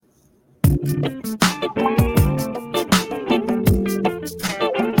Hello,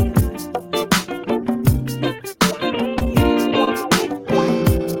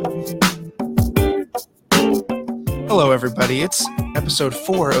 everybody. It's episode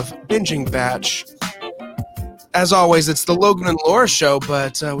 4 of Binging Batch. As always, it's the Logan and Laura show,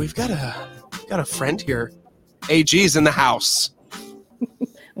 but we've got a friend here. AG's in the house.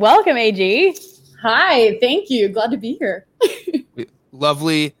 Welcome, AG. Hi, thank you. Glad to be here.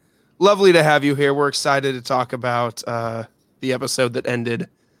 Lovely to have you here. We're excited to talk about the episode that ended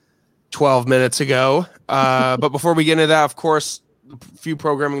 12 minutes ago. But before we get into that, of course, a few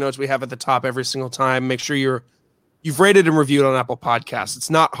programming notes we have at the top every single time. Make sure you've rated and reviewed on Apple Podcasts.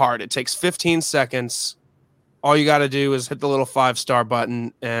 It's not hard. It takes 15 seconds. All you got to do is hit the little 5-star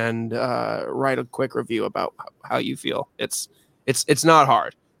button and write a quick review about how you feel. It's not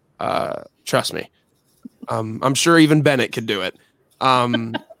hard. Trust me. I'm sure even Bennett could do it.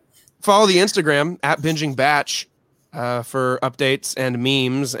 Follow the Instagram at Binging Batch for updates and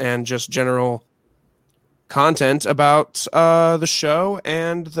memes and just general content about the show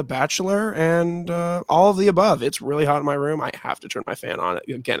and The Bachelor and all of the above. It's really hot in my room. I have to turn my fan on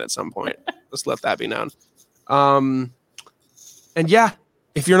again at some point. Just let that be known. And yeah,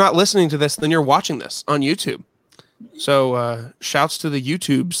 if you're not listening to this, then you're watching this on YouTube. So shouts to the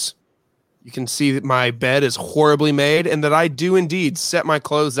YouTubes. You can see that my bed is horribly made and that I do indeed set my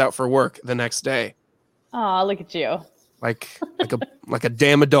clothes out for work the next day. Oh, look at you. Like a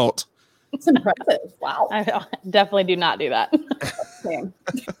damn adult. It's impressive. Wow. I definitely do not do that. Same.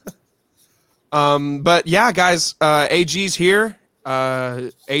 But yeah, guys, AG's here.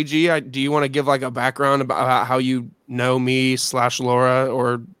 AG, do you want to give like a background about how you know me / Laura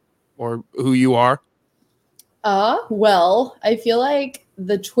or who you are? Well, I feel like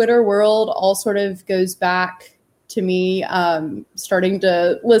the Twitter world all sort of goes back to me starting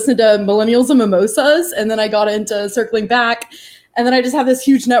to listen to Millennials and Mimosas, and then I got into circling back, and then I just have this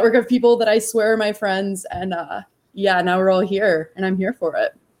huge network of people that I swear are my friends, and yeah, now we're all here, and I'm here for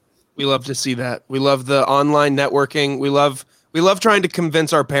it. We love to see that. We love the online networking. We love trying to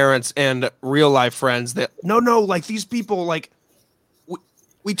convince our parents and real life friends that no, like these people, like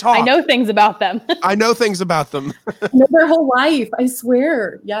we talk. I know things about them. I know things about them. I know their whole life. I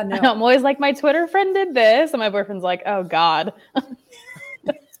swear. Yeah, no. I'm always like, my Twitter friend did this, and my boyfriend's like, oh God.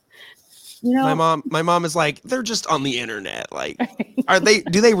 You know, my mom is like, they're just on the internet. Like,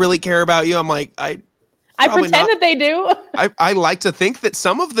 do they really care about you? I'm like, I pretend that they do. I like to think that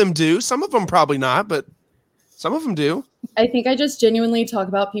some of them do. Some of them probably not, but some of them do. I think I just genuinely talk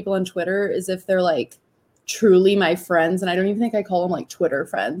about people on Twitter as if they're like truly my friends, and I don't even think I call them like Twitter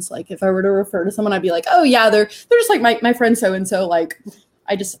friends. Like if I were to refer to someone, I'd be like, oh yeah, they're just like my friend so and so. Like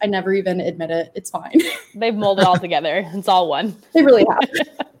I never even admit it. It's fine. They've molded all together. It's all one. They really have.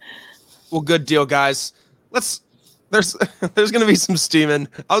 Well, good deal, guys. There's gonna be some steaming.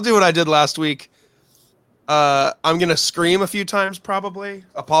 I'll do what I did last week. I'm going to scream a few times, probably.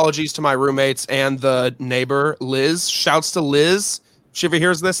 Apologies to my roommates and the neighbor, Liz. Shouts to Liz. If she ever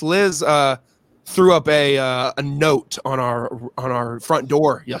hears this, Liz threw up a note on our front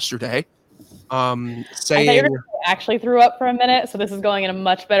door yesterday saying... I thought you were actually threw up for a minute, so this is going in a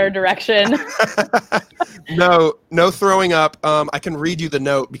much better direction. No throwing up. I can read you the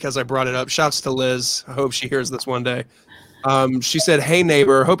note because I brought it up. Shouts to Liz. I hope she hears this one day. She said, hey,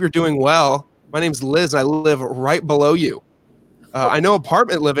 neighbor, hope you're doing well. My name's Liz, and I live right below you. I know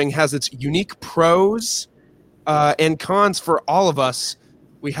apartment living has its unique pros and cons for all of us.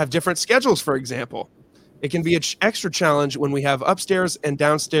 We have different schedules, for example. It can be an extra challenge when we have upstairs and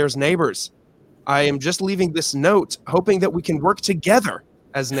downstairs neighbors. I am just leaving this note, hoping that we can work together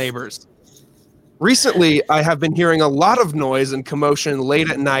as neighbors. Recently, I have been hearing a lot of noise and commotion late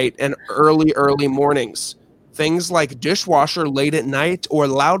at night and early mornings. Things like dishwasher late at night or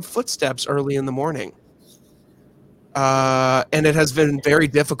loud footsteps early in the morning. And it has been very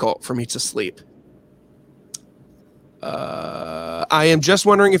difficult for me to sleep. I am just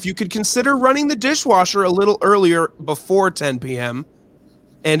wondering if you could consider running the dishwasher a little earlier before 10 p.m.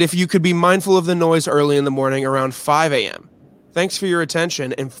 and if you could be mindful of the noise early in the morning around 5 a.m. Thanks for your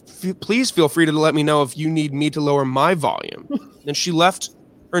attention, and please feel free to let me know if you need me to lower my volume. And she left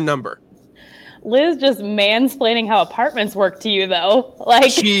her number. Liz just mansplaining how apartments work to you, though.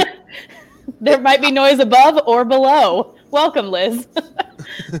 Like, there might be noise above or below. Welcome, Liz.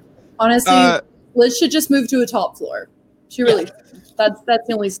 Honestly, Liz should just move to a top floor. She really should. That's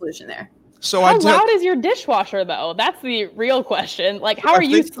the only solution there. So how loud is your dishwasher, though? That's the real question. Like, how are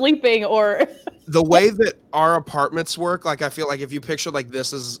you sleeping? Or the way that our apartments work, like, I feel like if you picture like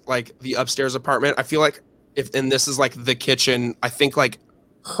this is like the upstairs apartment, I feel like and this is like the kitchen, I think like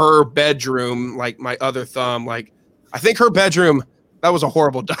her bedroom, like my other thumb, like I think her bedroom, that was a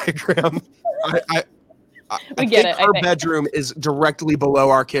horrible diagram. I think her bedroom is directly below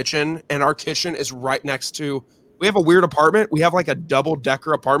our kitchen, and our kitchen is right next to, we have a weird apartment. We have like a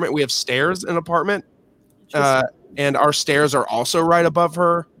double-decker apartment. We have stairs in an apartment, and our stairs are also right above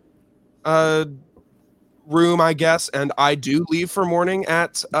her room, I guess. And I do leave for morning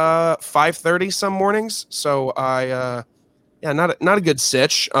at 5:30 some mornings, so not a good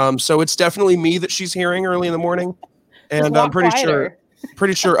sitch. So it's definitely me that she's hearing early in the morning, and I'm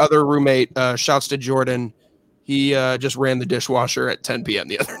pretty sure other roommate, shouts to Jordan. He just ran the dishwasher at 10 p.m.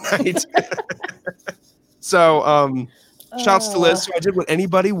 the other night. So shouts to Liz. So I did what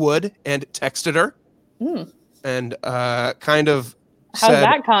anybody would and texted her. And kind of how's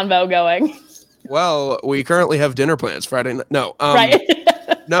that convo going? Well, we currently have dinner plans Friday night. No. Right.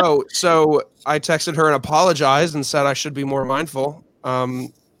 No. So I texted her and apologized and said I should be more mindful.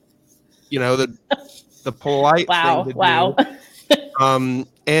 The polite thing to do.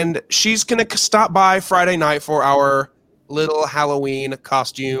 And she's going to stop by Friday night for our little Halloween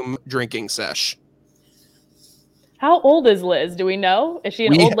costume drinking sesh. How old is Liz? Do we know? Is she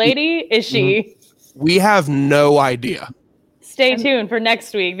an old lady? Is she? We have no idea. Stay tuned for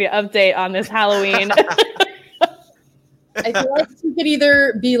next week, the update on this Halloween. I feel like she could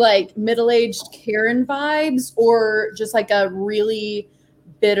either be like middle-aged Karen vibes or just like a really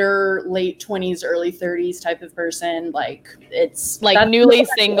bitter late 20s, early 30s type of person. Like it's like newly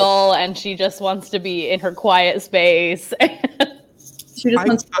single and she just wants to be in her quiet space. She just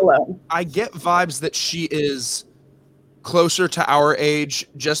wants to be alone. I get vibes that she is closer to our age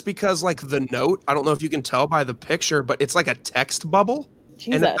just because like the note, I don't know if you can tell by the picture, but it's like a text bubble.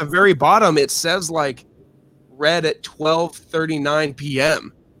 Jesus. And at the very bottom it says like read at 12:39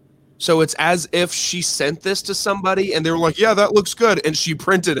 p.m. So it's as if she sent this to somebody and they were like, yeah, that looks good. And she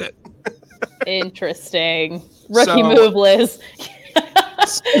printed it. Interesting. Rookie move, Liz.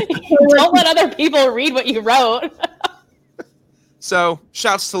 Don't let other people read what you wrote. So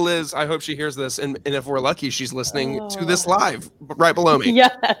shouts to Liz. I hope she hears this. And if we're lucky, she's listening to this live right below me.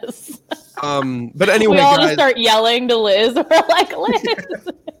 Yes. But anyway, we all just start yelling to Liz. We're like, Liz.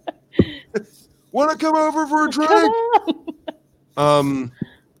 Want to come over for a drink?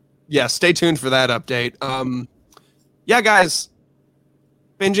 Yeah, stay tuned for that update. Yeah, guys,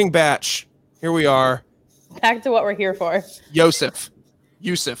 binging batch. Here we are. Back to what we're here for. Yusuf.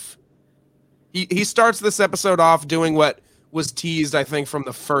 He starts this episode off doing what was teased, I think, from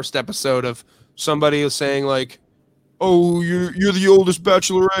the first episode of somebody was saying like, "Oh, you're the oldest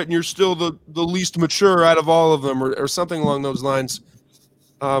bachelorette, and you're still the least mature out of all of them," or something along those lines.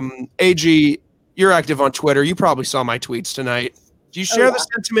 AG, you're active on Twitter. You probably saw my tweets tonight. Do you share the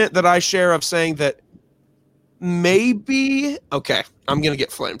sentiment that I share of saying that maybe... Okay, I'm going to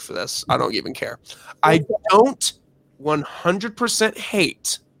get flamed for this. I don't even care. I don't 100%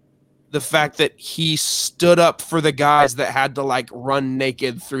 hate the fact that he stood up for the guys that had to, like, run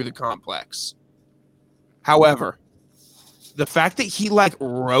naked through the complex. However, the fact that he, like,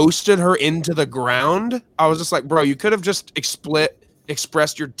 roasted her into the ground, I was just like, bro, you could have just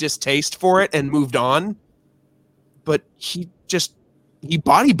expressed your distaste for it and moved on. But he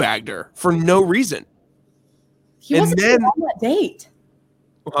body bagged her for no reason. He wasn't even on that date.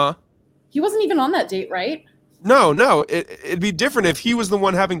 Huh? He wasn't even on that date, right? No. It'd be different if he was the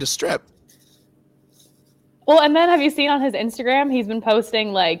one having to strip. Well, and then have you seen on his Instagram, he's been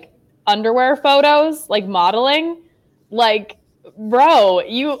posting like underwear photos, like modeling. Like, bro,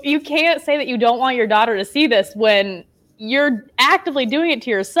 you can't say that you don't want your daughter to see this when you're actively doing it to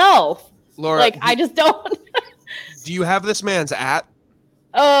yourself. Laura, like, I just don't. Do you have this man's @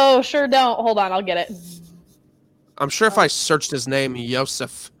 Oh, sure don't. Hold on, I'll get it. I'm sure if I searched his name,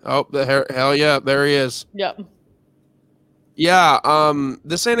 Yusuf. Oh, hell yeah, there he is. Yep. Yeah,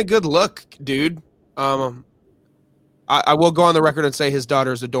 this ain't a good look, dude. I will go on the record and say his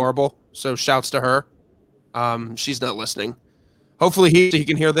daughter is adorable, so shouts to her. She's not listening. Hopefully he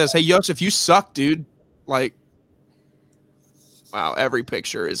can hear this. Hey, Yusuf, you suck, dude. Like, wow, every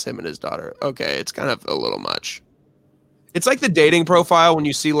picture is him and his daughter. Okay, it's kind of a little much. It's like the dating profile when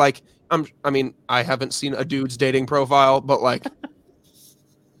you see like, I haven't seen a dude's dating profile, but like,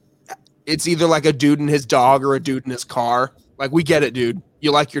 it's either like a dude and his dog or a dude in his car. Like, we get it, dude.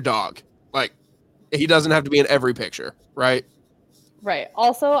 You like your dog. Like, he doesn't have to be in every picture, right? Right.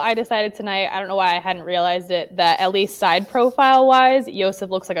 Also, I decided tonight, I don't know why I hadn't realized it, that at least side profile wise, Yusuf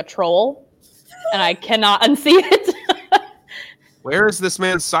looks like a troll, and I cannot unsee it. Where is this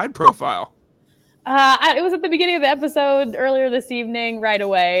man's side profile? It was at the beginning of the episode earlier this evening, right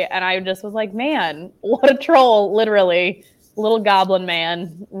away, and I just was like, man, what a troll, literally. little goblin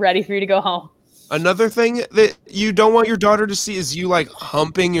man ready for you to go home. Another thing that you don't want your daughter to see is you like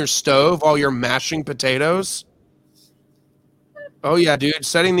humping your stove while you're mashing potatoes. Oh yeah, dude,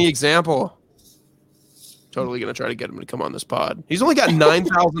 setting the example. Totally gonna try to get him to come on this pod. He's only got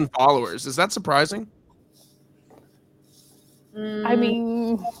 9,000 followers. Is that surprising? I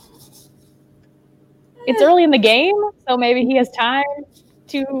mean, it's early in the game, so maybe he has time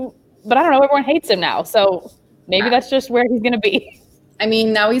to. But I don't know. Everyone hates him now, so maybe that's just where he's gonna be. I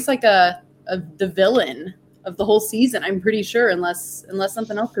mean, now he's like the villain of the whole season. I'm pretty sure, unless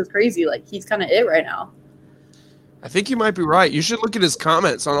something else goes crazy. Like he's kind of it right now. I think you might be right. You should look at his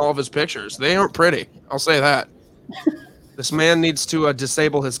comments on all of his pictures. They aren't pretty. I'll say that. This man needs to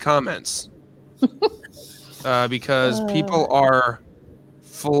disable his comments because people are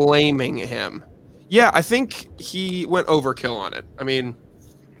flaming him. Yeah, I think he went overkill on it. I mean,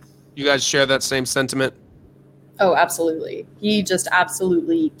 you guys share that same sentiment? Oh, absolutely. He just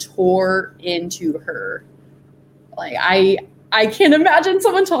absolutely tore into her. Like I can't imagine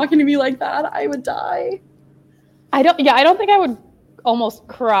someone talking to me like that. I would die. I don't think I would almost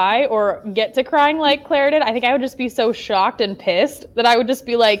cry or get to crying like Claire did. I think I would just be so shocked and pissed that I would just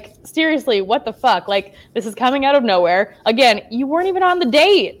be like, seriously, what the fuck? Like, this is coming out of nowhere. Again, you weren't even on the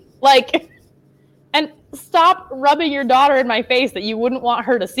date. Like, and stop rubbing your daughter in my face that you wouldn't want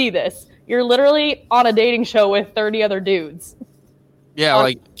her to see this. You're literally on a dating show with 30 other dudes. Yeah,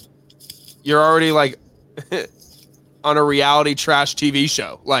 like, you're already, like, on a reality trash TV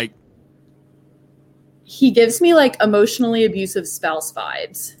show. Like, he gives me like emotionally abusive spouse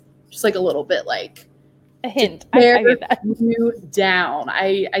vibes, just like a little bit, like a hint. I get that. You down.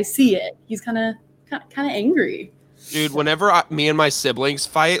 I see it. He's kind of angry. Dude, whenever me and my siblings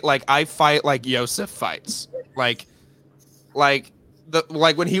fight, like I fight like Yosef fights. Like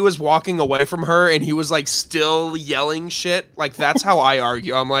when he was walking away from her and he was like still yelling shit. Like that's how I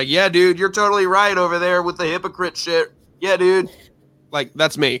argue. I'm like, yeah, dude, you're totally right over there with the hypocrite shit. Yeah, dude. Like,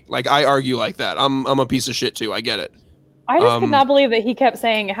 that's me. Like, I argue like that. I'm a piece of shit, too. I get it. I just could not believe that he kept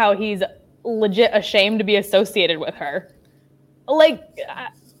saying how he's legit ashamed to be associated with her. Like,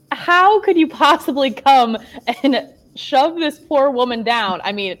 how could you possibly come and shove this poor woman down?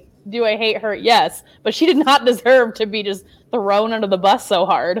 I mean, do I hate her? Yes. But she did not deserve to be just thrown under the bus so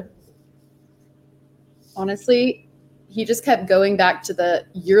hard. Honestly, he just kept going back to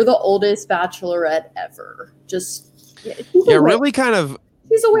you're the oldest bachelorette ever. Just... Yeah, really kind of...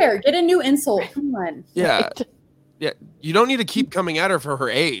 He's aware. Get a new insult. Come on. Yeah. Yeah. You don't need to keep coming at her for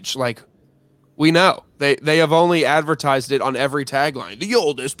her age. Like, we know. They have only advertised it on every tagline. The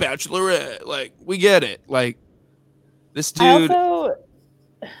oldest bachelorette. Like, we get it. Like, this dude...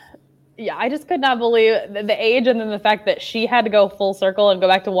 I just could not believe the age and then the fact that she had to go full circle and go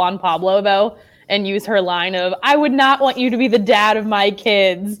back to Juan Pablo, though, and use her line of, I would not want you to be the dad of my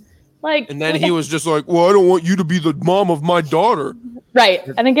kids. Like, and then he was just like, well, I don't want you to be the mom of my daughter. Right.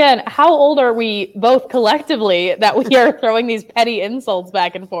 And again, how old are we both collectively that we are throwing these petty insults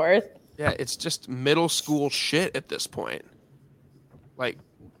back and forth? Yeah, it's just middle school shit at this point. Like,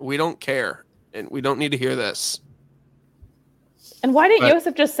 we don't care, and we don't need to hear this. And why didn't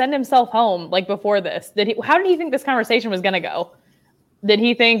Yosef just send himself home, like, before this? How did he think this conversation was going to go? Did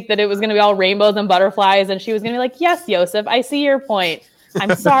he think that it was going to be all rainbows and butterflies, and she was going to be like, yes, Yosef, I see your point.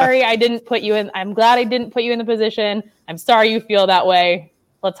 I'm sorry I didn't put you in. I'm glad I didn't put you in the position. I'm sorry you feel that way.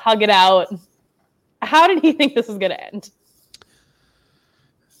 Let's hug it out. How did he think this was going to end?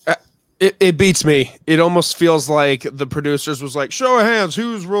 It beats me. It almost feels like the producers was like, show of hands,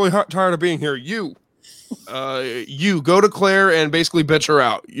 who's really tired of being here? You. You go to Claire and basically bitch her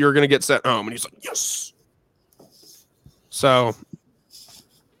out. You're going to get sent home. And he's like, yes. So...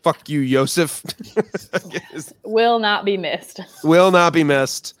 fuck you, Yosef. Will not be missed. Will not be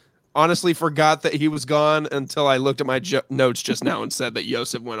missed. Honestly, forgot that he was gone until I looked at my notes just now and said that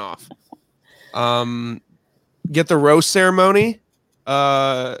Yosef went off. Get the roast ceremony.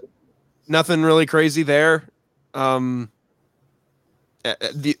 Nothing really crazy there. The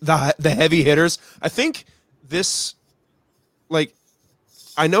heavy hitters. I think this, like,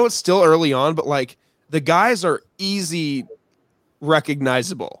 I know it's still early on, but like the guys are easy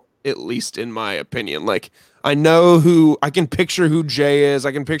recognizable, at least in my opinion. Like, I can picture who Jay is.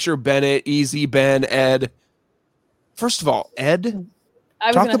 I can picture Bennett, Easy, Ben, Ed. First of all, Ed,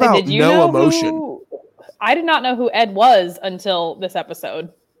 talk about no emotion. I did not know who Ed was until this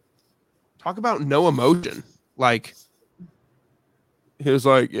episode. Talk about no emotion. Like, he was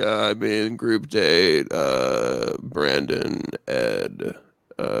like, yeah, I'm in group date, Brandon, Ed,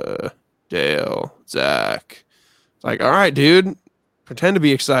 Dale, Zach. It's like, all right, dude. Pretend to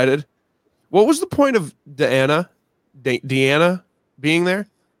be excited. What was the point of Deanna? Deanna being there?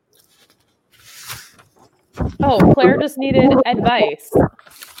 Oh, Claire just needed advice.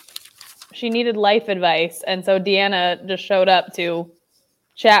 She needed life advice. And so Deanna just showed up to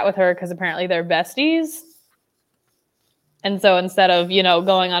chat with her because apparently they're besties. And so instead of,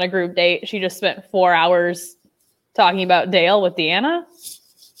 going on a group date, she just spent 4 hours talking about Dale with Deanna.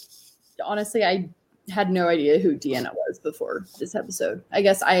 Honestly, I had no idea who Deanna was before this episode. I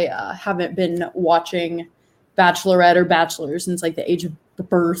guess I haven't been watching Bachelorette or Bachelor since like the age of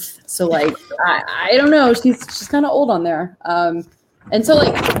birth. So like, I don't know. She's kind of old on there. And so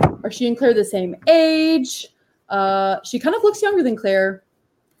like, are she and Claire the same age? She kind of looks younger than Claire.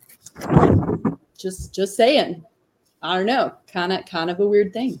 Just saying. I don't know. Kind of a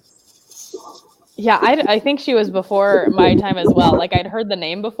weird thing. Yeah, I think she was before my time as well. Like I'd heard the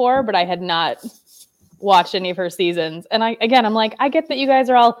name before, but I had not watched any of her seasons. And I'm like, I get that you guys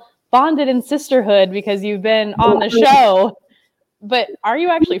are all bonded in sisterhood because you've been on the show, but are you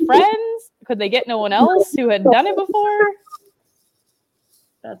actually friends? Could they get no one else who had done it before?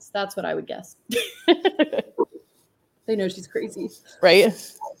 That's what I would guess. They know she's crazy. Right.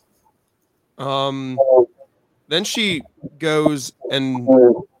 Then she goes and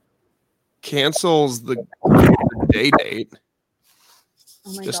cancels the day date.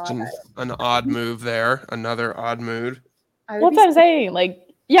 Oh my Just God. an odd move there. Another odd mood. That's what I'm saying. Like,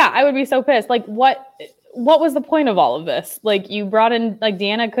 yeah, I would be so pissed. Like, what was the point of all of this? Like, you brought in, like,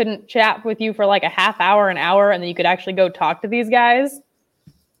 Deanna couldn't chat with you for like a half hour, an hour, and then you could actually go talk to these guys.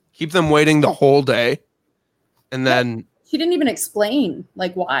 Keep them waiting the whole day. And then she didn't even explain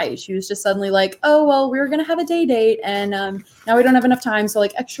like why. She was just suddenly like, oh, well, we were going to have a day date and now we don't have enough time. So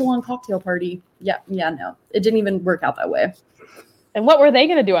like extra long cocktail party. Yeah. No, it didn't even work out that way. And what were they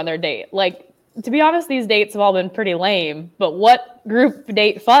going to do on their date? Like, to be honest, these dates have all been pretty lame, but what group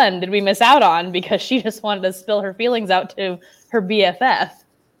date fun did we miss out on because she just wanted to spill her feelings out to her BFF?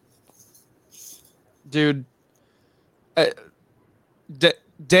 Dude,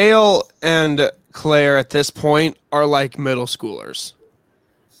 Dale and Claire at this point are like middle schoolers.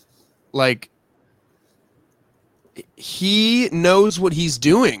 Like, he knows what he's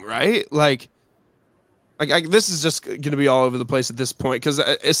doing, right? Like this is just going to be all over the place at this point because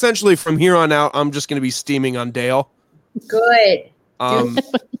essentially from here on out, I'm just going to be steaming on Dale. Good.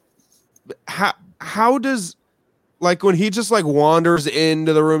 How does, like, when he just like wanders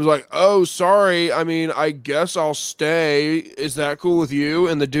into the room, like, oh, sorry, I mean, I guess I'll stay. Is that cool with you?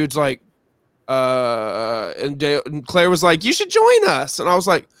 And the dude's like, and Claire was like, you should join us. And I was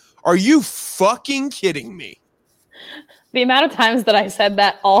like, are you fucking kidding me? The amount of times that I said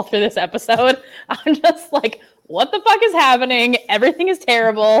that all through this episode, I'm just like, what the fuck is happening? Everything is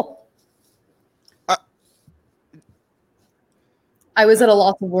terrible. I was at a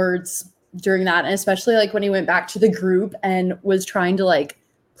loss of words during that. And especially like when he went back to the group and was trying to like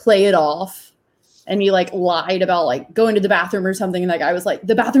play it off. And he like lied about like going to the bathroom or something. And that guy was like,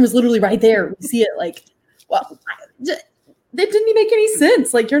 the bathroom is literally right there. We see it. Like, well, that didn't make any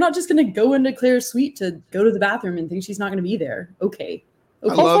sense. Like, you're not just going to go into Claire's suite to go to the bathroom and think she's not going to be there. Okay.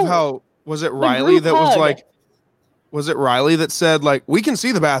 I love how, was it Riley that was like, was it Riley that said like, we can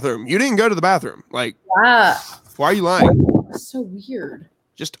see the bathroom. You didn't go to the bathroom. Like, yeah. Why are you lying? That's so weird.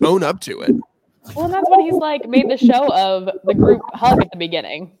 Just own up to it. Well, and that's what he's like made the show of the group hug at the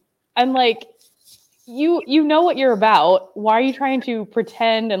beginning. I'm like, you know what you're about. Why are you trying to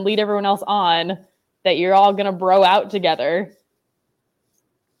pretend and lead everyone else on that you're all gonna bro out together?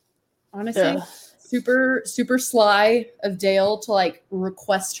 Honestly, super sly of Dale to like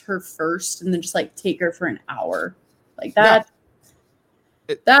request her first and then just like take her for an hour. Like that.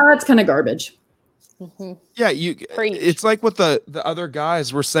 Yeah. That's kind of garbage. Mm-hmm. Yeah, it's like what the other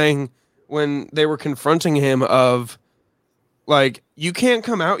guys were saying when they were confronting him of like, you can't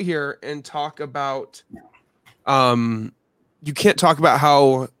come out here and talk about you can't talk about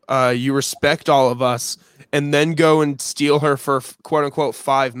how you respect all of us and then go and steal her for quote unquote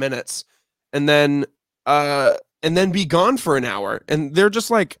 5 minutes and then be gone for an hour. And they're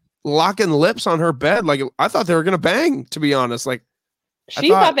just like locking lips on her bed. Like, I thought they were gonna bang, to be honest. Like, she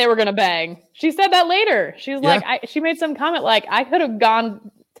thought they were gonna bang. She said that later. She's like, she made some comment like, I could have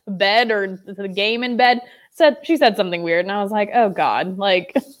gone to bed or to the game in bed. She said something weird, and I was like, oh God.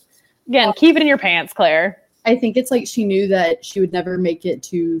 Like, again, keep it in your pants, Claire. I think it's like she knew that she would never make it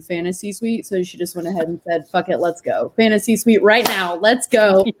to Fantasy Suite, so she just went ahead and said, fuck it, let's go. Fantasy Suite right now. Let's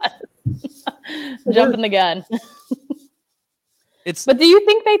go. Yes. Jumping the gun. But do you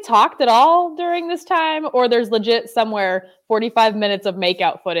think they talked at all during this time, or there's legit somewhere 45 minutes of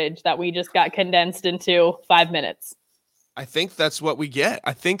makeout footage that we just got condensed into 5 minutes? I think that's what we get.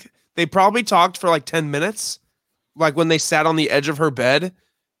 I think they probably talked for like 10 minutes like when they sat on the edge of her bed,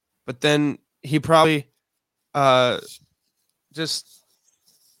 but then he probably just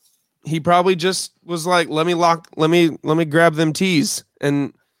was like, let me grab them tees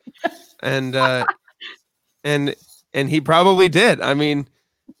and he probably did. I mean,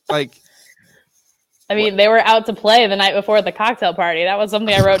 like, they were out to play the night before at the cocktail party. That was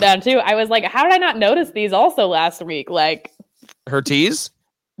something I wrote down too. I was like, how did I not notice these also last week? Like her tees?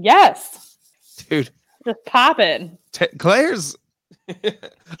 Yes. Dude. Just popping. Claire's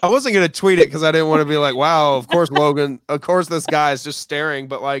I wasn't going to tweet it because I didn't want to be like, wow, of course, Logan, of course, this guy is just staring.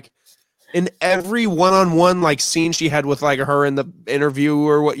 But like in every one-on-one like scene she had with like her in the interview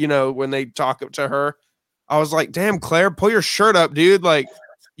or what, when they talk to her, I was like, damn, Claire, pull your shirt up, dude. Like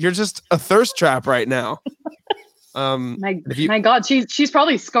you're just a thirst trap right now. My God, she's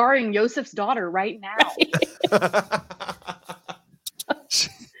probably scarring Yosef's daughter right now.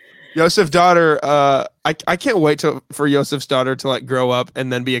 Yosef's daughter, I can't wait for Yosef's daughter to like grow up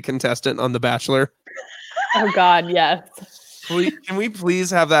and then be a contestant on The Bachelor. Oh God, yes. Can we please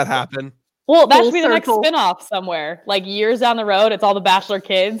have that happen? Well, that should be the next spinoff somewhere. Like years down the road, it's all the Bachelor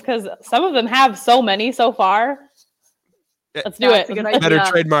kids because some of them have so many so far. Let's do it. Better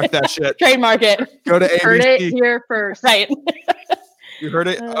trademark that shit. Trademark it. Go to ABC. Heard it here first. Right. You heard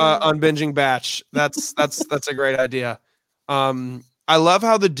it on Binging Batch. That's a great idea. I love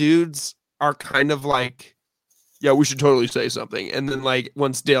how the dudes are kind of like, yeah, we should totally say something. And then like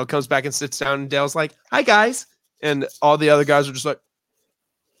once Dale comes back and sits down and Dale's like, hi guys. And all the other guys are just like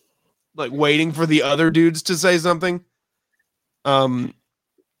waiting for the other dudes to say something.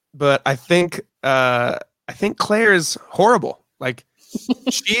 But I think Claire is horrible. Like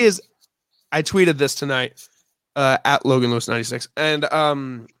she is, I tweeted this tonight, at Logan Lewis 96. And,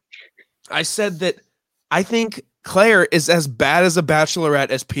 I said that I think Claire is as bad as a bachelorette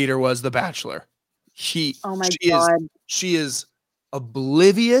as Peter was the Bachelor. She is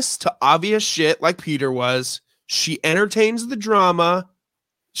oblivious to obvious shit like Peter was. She entertains the drama.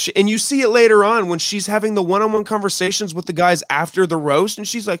 And you see it later on when she's having the one-on-one conversations with the guys after the roast. And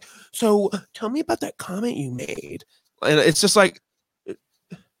she's like, so tell me about that comment you made. And it's just like,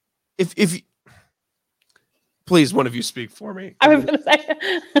 if please, one of you speak for me. I was going to say,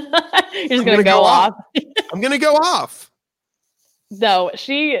 you're just going to go off. I'm going to go off. No,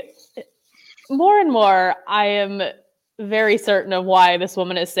 more and more, I am very certain of why this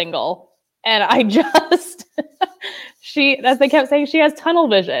woman is single. And I just, as they kept saying, she has tunnel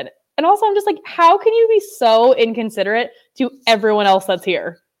vision. And also I'm just like, how can you be so inconsiderate to everyone else that's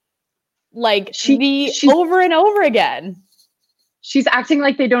here? Like over and over again. She's acting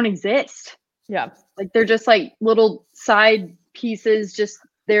like they don't exist. Yeah. Like they're just like little side pieces just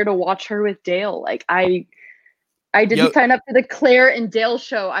there to watch her with Dale. Like I didn't sign up for the Claire and Dale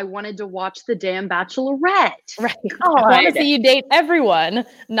show. I wanted to watch the damn Bachelorette. Right. I want to see you date everyone,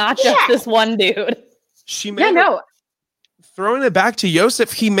 not just this one dude. Throwing it back to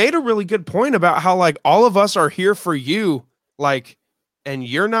Yosef, he made a really good point about how like all of us are here for you, like, and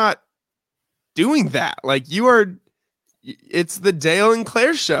you're not doing that. Like it's the Dale and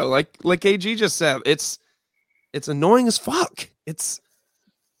Claire show. Like AG just said, it's annoying as fuck.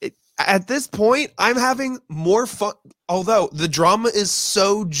 At this point, I'm having more fun. Although the drama is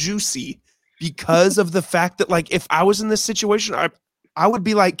so juicy because of the fact that like, if I was in this situation, I would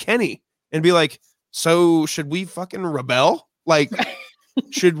be like Kenny and be like, so should we fucking rebel? Like,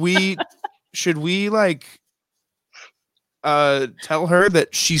 should we like, tell her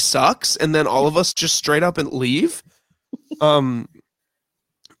that she sucks and then all of us just straight up and leave? I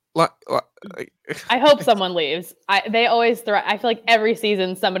hope someone leaves. They always I feel like every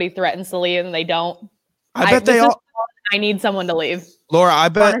season somebody threatens to leave and they don't. I need someone to leave. Laura, I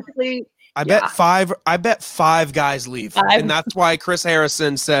bet. Honestly, I bet five guys leave, and that's why Chris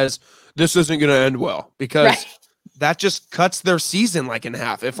Harrison says this isn't going to end well because that just cuts their season like in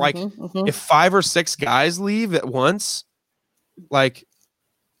half. If if 5 or 6 guys leave at once, like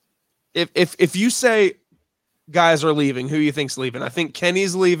if you say guys are leaving, who you think's leaving? I think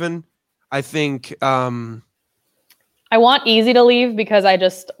Kenny's leaving. I think I want Easy to leave because I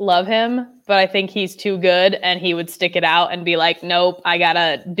just love him, but I think he's too good and he would stick it out and be like, nope, I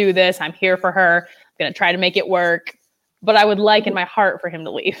gotta do this. I'm here for her. I'm gonna try to make it work. But I would like in my heart for him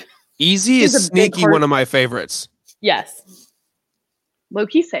to leave. Easy is sneaky one of my favorites. Yes.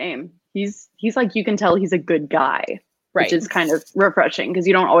 Low-key same. He's like, you can tell he's a good guy, which is kind of refreshing because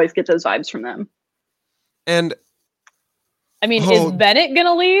you don't always get those vibes from them. And I mean, is Bennett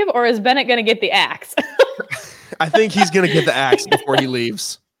gonna leave or is Bennett gonna get the axe? I think he's gonna get the axe before he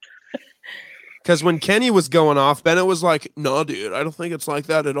leaves. Because when Kenny was going off, Bennett was like, "No, dude, I don't think it's like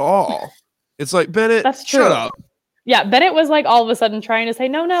that at all." It's like, Bennett, shut up. Yeah, Bennett was like all of a sudden trying to say,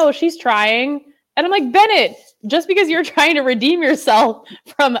 no, she's trying. And I'm like, Bennett, just because you're trying to redeem yourself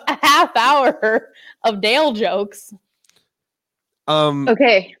from a half hour of Dale jokes.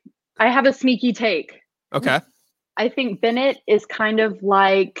 Okay, I have a sneaky take. Okay. I think Bennett is kind of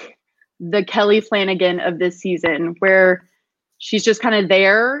like the Kelly Flanagan of this season, where she's just kind of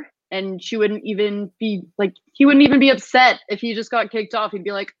there, and she wouldn't even be like, he wouldn't even be upset if he just got kicked off. He'd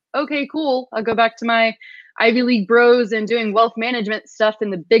be like, okay, cool. I'll go back to my Ivy League bros and doing wealth management stuff in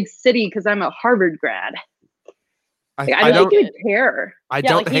the big city because I'm a Harvard grad. I don't care. I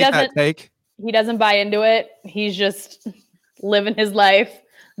don't hate that take. He doesn't buy into it. He's just living his life,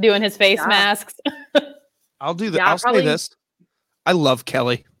 doing his face masks. I'll do that. Yeah, I'll say this. I love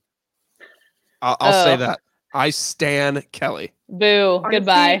Kelly. I'll say that. I stan Kelly. Boo. Honestly,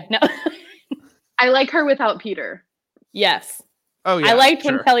 goodbye. No. I like her without Peter. Yes. Oh, yeah. I liked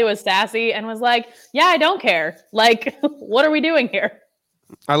when Kelly was sassy and was like, yeah, I don't care. Like, what are we doing here?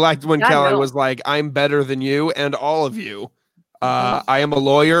 I liked when Kelly was like, I'm better than you and all of you. I am a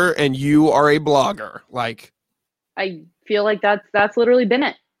lawyer and you are a blogger. Like, I feel like that's literally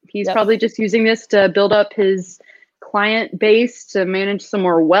Bennett. He's probably just using this to build up his client base, to manage some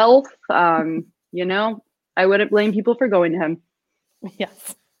more wealth. You know, I wouldn't blame people for going to him.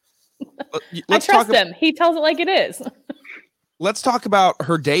 Yes. I trust him. He tells it like it is. Let's talk about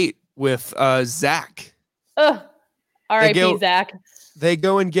her date with Zach. R.I.P. Zach. They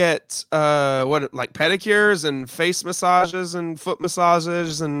go and get like pedicures and face massages and foot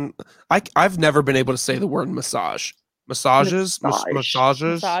massages, and I've never been able to say the word massage. Massages. Correct.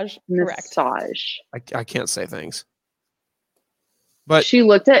 Massage. I can't say things. But she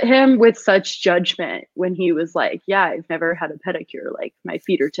looked at him with such judgment when he was like, yeah, I've never had a pedicure. Like, my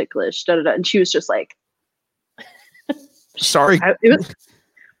feet are ticklish. Da, da, da. And she was just like, sorry.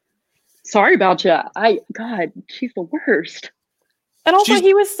 Sorry about you. God, she's the worst. And also,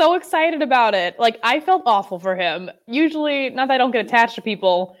 he was so excited about it. Like, I felt awful for him. Usually, not that I don't get attached to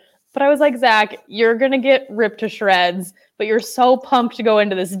people, but I was like, Zach, you're going to get ripped to shreds, but you're so pumped to go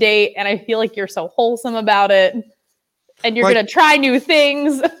into this date. And I feel like you're so wholesome about it. And you're going to try new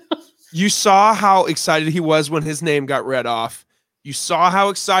things. You saw how excited he was when his name got read off. You saw how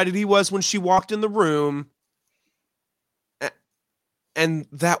excited he was when she walked in the room. And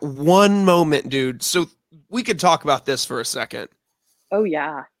that one moment, dude. So we could talk about this for a second. Oh,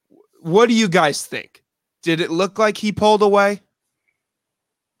 yeah. What do you guys think? Did it look like he pulled away?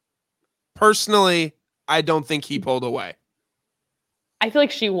 Personally, I don't think he pulled away. I feel like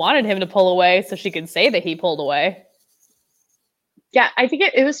she wanted him to pull away so she could say that he pulled away. Yeah, I think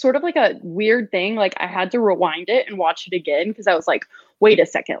it was sort of like a weird thing. Like, I had to rewind it and watch it again because I was like, wait a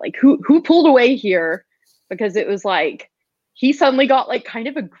second, like who pulled away here? Because it was like he suddenly got like kind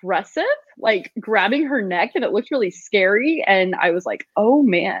of aggressive, like grabbing her neck, and it looked really scary. And I was like, oh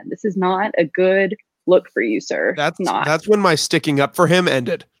man, this is not a good look for you, sir. That's when my sticking up for him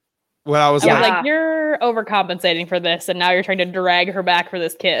ended. When I was like, you're overcompensating for this, and now you're trying to drag her back for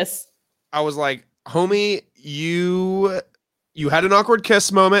this kiss. I was like, homie, you had an awkward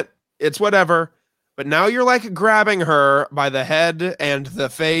kiss moment. It's whatever. But now you're like grabbing her by the head and the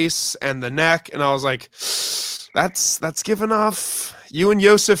face and the neck. And I was like, that's given off. You and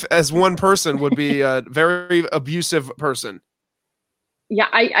Yosef as one person would be a very abusive person. Yeah,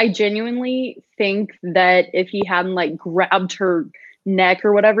 I genuinely think that if he hadn't like grabbed her neck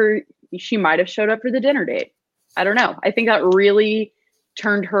or whatever, she might have showed up for the dinner date. I don't know. I think that really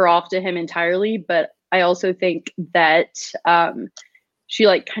turned her off to him entirely. But I also think that she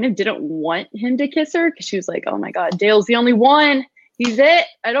like kind of didn't want him to kiss her because she was like, oh my God, Dale's the only one. He's it.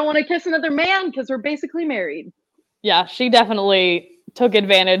 I don't want to kiss another man because we're basically married. Yeah, she definitely took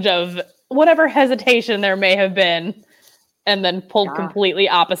advantage of whatever hesitation there may have been and then pulled completely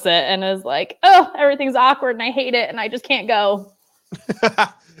opposite and is like, oh, everything's awkward and I hate it and I just can't go.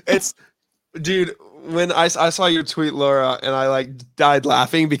 Dude, when I saw your tweet, Laura, and I like died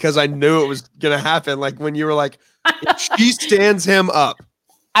laughing because I knew it was going to happen. Like when you were like, she stands him up.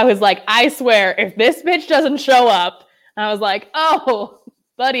 I was like, I swear, if this bitch doesn't show up, and I was like, oh,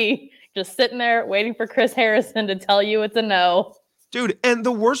 buddy, just sitting there waiting for Chris Harrison to tell you it's a no. Dude, and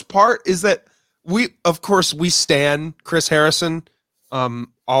the worst part is that we stan Chris Harrison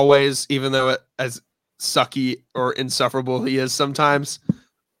always, even though as sucky or insufferable he is sometimes.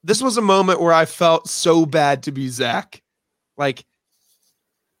 This was a moment where I felt so bad to be Zach. Like,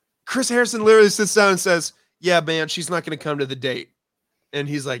 Chris Harrison literally sits down and says, yeah, man, she's not going to come to the date. And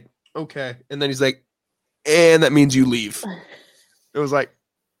he's like, okay. And then he's like, and that means you leave. It was like,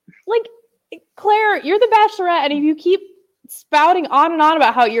 Claire, you're the Bachelorette, and if you keep spouting on and on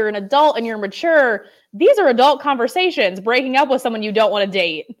about how you're an adult and you're mature. These are adult conversations, breaking up with someone you don't want to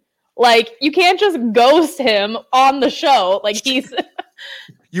date. Like, you can't just ghost him on the show. Like, he's...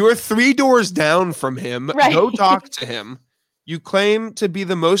 You are 3 doors down from him. Right. Go talk to him. You claim to be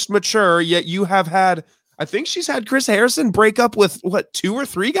the most mature, yet you have had, I think she's had Chris Harrison break up with, what, 2 or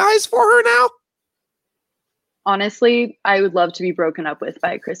 3 guys for her now? Honestly, I would love to be broken up with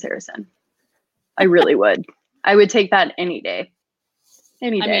by Chris Harrison. I really would. I would take that any day.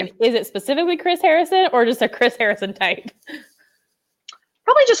 Any day. I mean, is it specifically Chris Harrison or just a Chris Harrison type?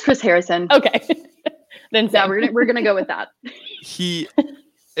 Probably just Chris Harrison. Okay. Then Yeah, same. we're gonna go with that.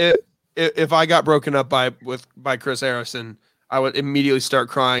 If I got broken up by Chris Harrison, I would immediately start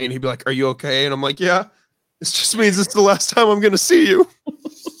crying, and he'd be like, "Are you okay?" And I'm like, "Yeah." This just means it's the last time I'm going to see you.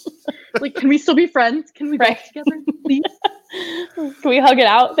 Like, can we still be friends? Can we Right. walk together, please? Can we hug it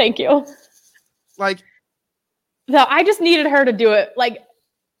out? Thank you. Like, No, I just needed her to do it. Like,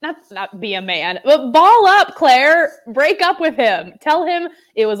 not be a man, but ball up, Claire. Break up with him. Tell him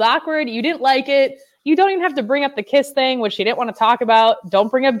it was awkward. You didn't like it. You don't even have to bring up the kiss thing, which she didn't want to talk about. Don't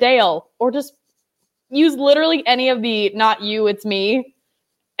bring up Dale, or just use literally any of the "not you, it's me,"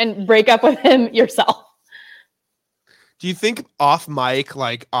 and break up with him yourself. do you think off mic,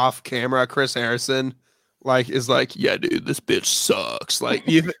 like off camera, Chris Harrison, like is like, "Yeah, dude, this bitch sucks." Like,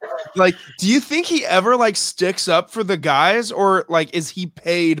 do you think he ever like sticks up for the guys, or like is he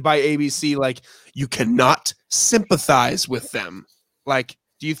paid by ABC? Like, you cannot sympathize with them. Like,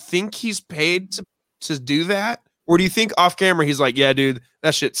 do you think he's paid to do that, or do you think off camera he's like, "Yeah, dude,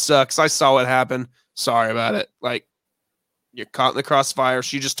 that shit sucks. I saw what happened. Sorry about it. Like, you're caught in the crossfire.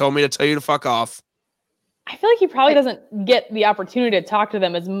 She just told me to tell you to fuck off." I feel like he probably doesn't get the opportunity to talk to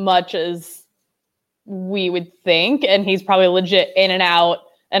them as much as we would think, and he's probably legit in and out,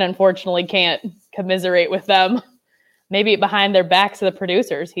 and unfortunately can't commiserate with them. Maybe behind their backs to the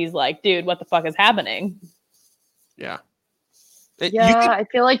producers, he's like, "Dude, what the fuck is happening?" Yeah. Yeah, I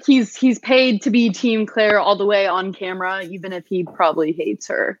feel like he's paid to be Team Claire all the way on camera, even if he probably hates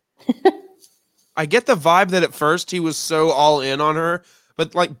her. I get the vibe that at first he was so all in on her,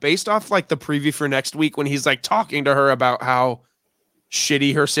 but like based off like the preview for next week when he's like talking to her about how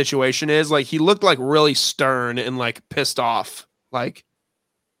shitty her situation is, like he looked like really stern and like pissed off. Like,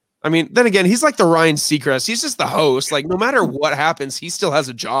 I mean, then again, he's like the Ryan Seacrest. He's just the host. Like, no matter what happens, he still has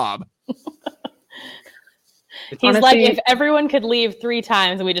a job. He's Honestly, like, if everyone could leave 3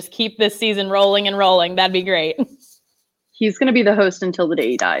 times and we just keep this season rolling and rolling, that'd be great. he's going to be the host until the day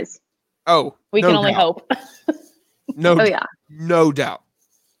he dies. Oh, We no can only doubt. hope. No, Oh, yeah. no doubt.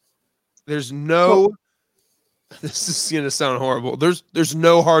 There's no. This is going to sound horrible. There's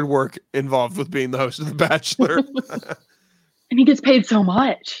no hard work involved with being the host of The Bachelor. And he gets paid so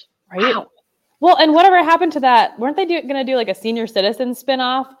much. Right? Wow. Well, and whatever happened to that? Weren't they going to do like a senior citizen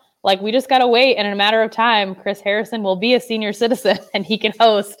spinoff? Like, we just got to wait, and in a matter of time, Chris Harrison will be a senior citizen, and he can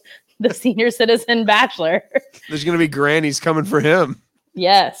host the Senior Citizen Bachelor. There's going to be grannies coming for him.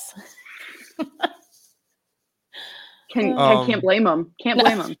 Yes. I can't blame him. Can't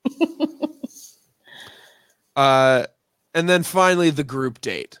blame him. And then finally the group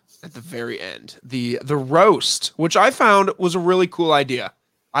date at the very end, the roast, which I found was a really cool idea.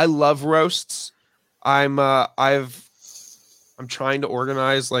 I love roasts. I'm trying to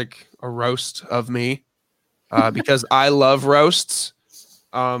organize like a roast of me because I love roasts.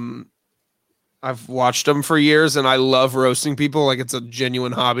 I've watched them for years and I love roasting people. Like, it's a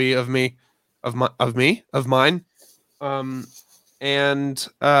genuine hobby of mine. And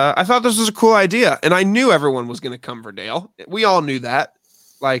I thought this was a cool idea, and I knew everyone was going to come for Dale. We all knew that.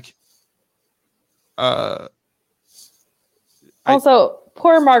 Like, Also,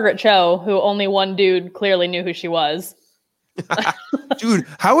 poor Margaret Cho, who only one dude clearly knew who she was. dude,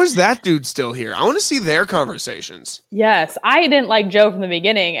 how is that dude still here? I want to see their conversations. Yes, I didn't like Joe from the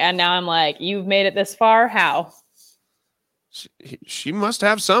beginning, and now I'm like, you've made it this far? How? She must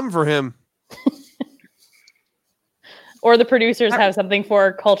have something for him. Or the producers have something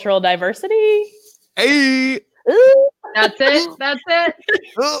for cultural diversity? Hey, Ooh. That's it. That's it.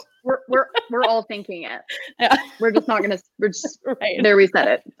 oh, We're all thinking it. Yeah. We're just not gonna. We're just Right. there. We said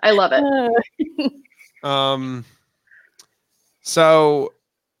it. I love it. So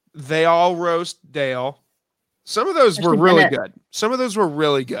they all roast Dale. Some of those were Especially really Bennett. good. Some of those were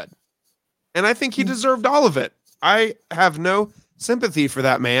really good. And I think he deserved all of it. I have no sympathy for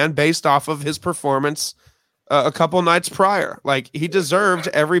that man based off of his performance a couple nights prior. Like, he deserved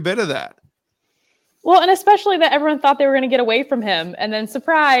every bit of that. Well, and especially that everyone thought they were going to get away from him. And then,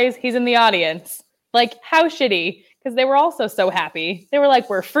 surprise, he's in the audience. Like, how shitty because they were also so happy. They were like,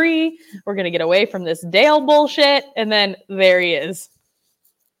 we're free. We're going to get away from this Dale bullshit. And then there he is.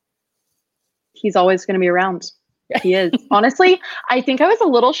 He's always going to be around. He is. Honestly, I think I was a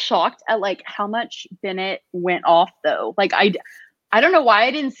little shocked at like how much Bennett went off though. Like I don't know why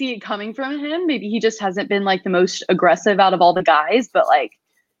I didn't see it coming from him. Maybe he just hasn't been like the most aggressive out of all the guys, but like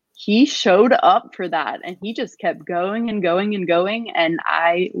he showed up for that and he just kept going and going and going. And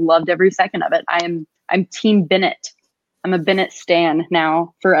I loved every second of it. I'm Team Bennett. I'm a Bennett stan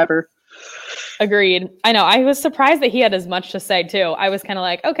now forever. Agreed. I know. I was surprised that he had as much to say too. I was kind of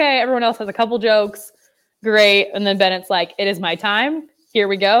like, okay, everyone else has a couple jokes. Great. And then Bennett's like, it is my time. Here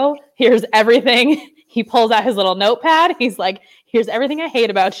we go. Here's everything. He pulls out his little notepad. He's like, here's everything I hate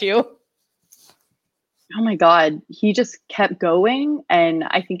about you. Oh my God. He just kept going. And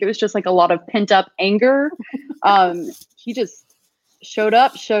I think it was just like a lot of pent up anger. He just showed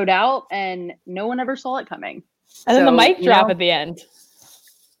up, showed out, and no one ever saw it coming. And then the mic drop at the end.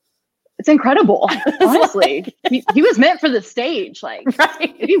 It's incredible. Honestly, he was meant for the stage. Like,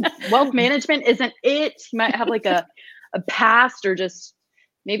 right. Maybe wealth management isn't it. He might have like a past or just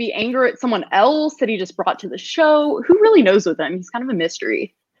maybe anger at someone else that he just brought to the show. Who really knows with him? He's kind of a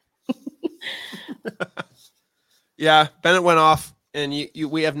mystery. Yeah, Bennett went off, and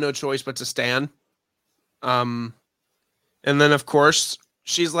we have no choice but to stand. And then of course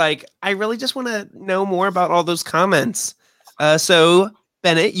she's like, I really just want to know more about all those comments. So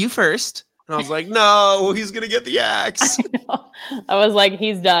Bennett, you first. And I was like, no, he's gonna get the axe. I was like,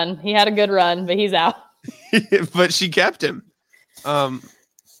 he's done. He had a good run, but he's out. But she kept him.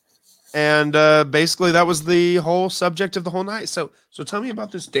 And basically that was the whole subject of the whole night. So tell me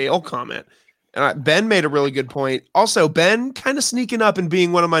about this Dale comment. And Ben made a really good point. Also, Ben kind of sneaking up and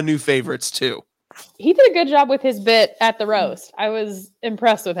being one of my new favorites too. He did a good job with his bit at the roast. I was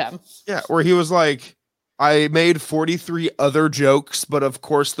impressed with him. Yeah, where he was like, I made 43 other jokes, but of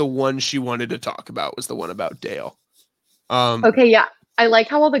course the one she wanted to talk about was the one about Dale. Okay, yeah. I like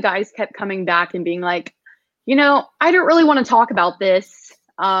how all the guys kept coming back and being like, I don't really want to talk about this.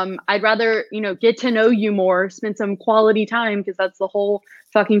 I'd rather, get to know you more, spend some quality time, because that's the whole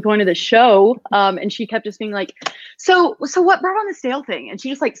fucking point of the show. And she kept just being like, so what brought on this Dale thing? And she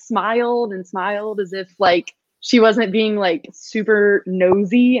just like smiled and smiled as if like she wasn't being like super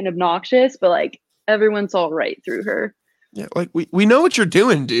nosy and obnoxious, but like everyone saw right through her. Yeah, like we know what you're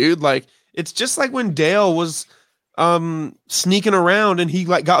doing, dude. Like it's just like when Dale was sneaking around and he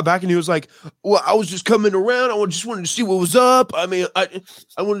like got back and he was like, well, I was just coming around. I just wanted to see what was up. I mean, I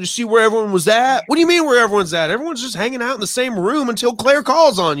wanted to see where everyone was at. What do you mean where everyone's at? Everyone's just hanging out in the same room until Claire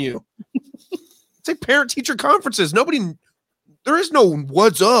calls on you. It's like parent teacher conferences. There is no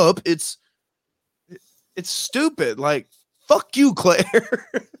what's up. It's stupid. Like, fuck you, Claire.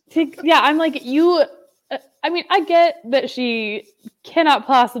 Yeah, I'm like, I mean, I get that she cannot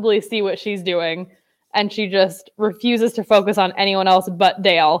possibly see what she's doing. And she just refuses to focus on anyone else but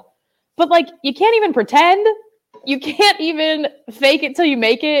Dale. But like, you can't even pretend. You can't even fake it till you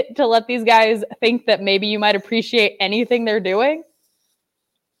make it to let these guys think that maybe you might appreciate anything they're doing.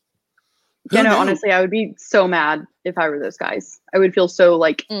 Honestly, I would be so mad if I were those guys. I would feel so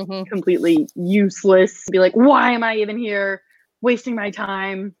like completely useless. Be like, why am I even here? Wasting my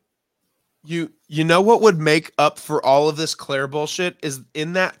time. You know what would make up for all of this Claire bullshit is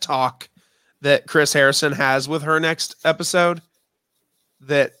in that talk that Chris Harrison has with her next episode,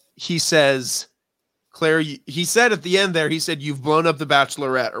 that he says, Claire, he said at the end there, he said, you've blown up the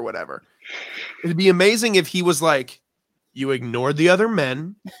Bachelorette or whatever. It'd be amazing if he was like, you ignored the other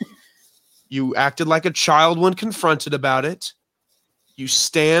men. You acted like a child when confronted about it. You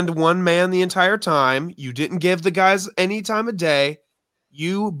stand one man the entire time. You didn't give the guys any time of day.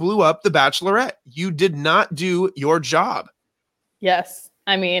 You blew up the Bachelorette. You did not do your job. Yes.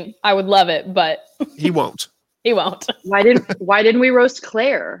 I mean, I would love it, but he won't. He won't. Why didn't we roast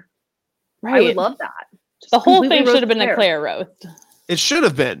Claire? Right. I would love that. The whole thing should have been a Claire roast. It should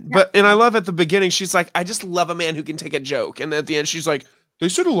have been. Yeah. And I love at the beginning, she's like, I just love a man who can take a joke. And at the end, she's like, they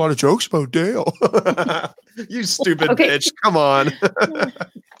said a lot of jokes about Dale. You stupid bitch. Come on.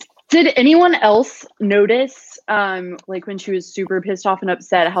 Did anyone else notice, like when she was super pissed off and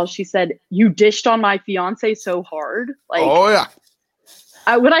upset, how she said, you dished on my fiance so hard? Like, oh, yeah.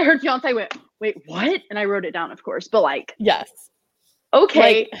 When I heard fiance, I went, wait, what? And I wrote it down, of course. But like, yes.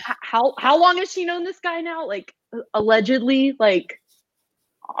 Okay. Like, how long has she known this guy now? Like, allegedly, like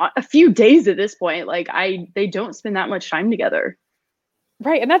a few days at this point. Like, they don't spend that much time together.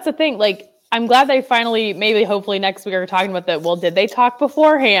 Right. And that's the thing. Like, I'm glad they finally, maybe hopefully next week are talking about that. Well, did they talk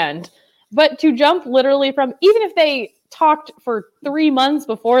beforehand? But to jump literally from, even if they talked for 3 months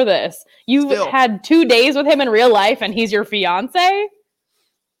before this. You Still. had 2 days with him in real life and he's your fiance?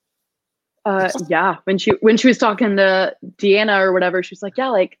 Yeah. When she was talking to Deanna or whatever, she was like, yeah,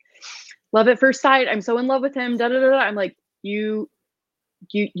 like love at first sight. I'm so in love with him. Da da da. I'm like, you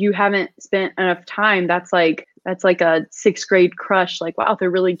haven't spent enough time. That's like a 6th grade crush. Like, wow,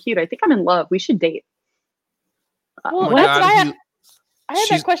 they're really cute. I think I'm in love. We should date. Well, my that's God, what I had she's-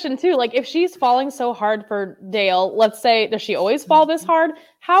 that question too. Like, if she's falling so hard for Dale, let's say, does she always fall this hard?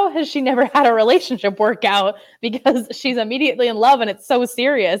 How has she never had a relationship work out? Because she's immediately in love and it's so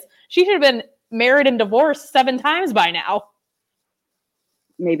serious. She should have been married and divorced 7 times by now.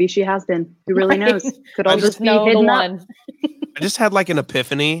 Maybe she has been. Who really Right. knows? Could all I just be know the hidden up. one. I just had like an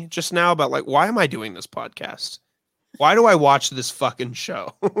epiphany just now about like, why am I doing this podcast? Why do I watch this fucking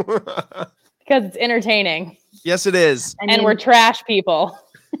show? Because it's entertaining. Yes, it is. I And mean, we're trash people.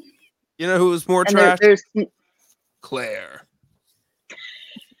 You know who was more and there- trash? there's Claire.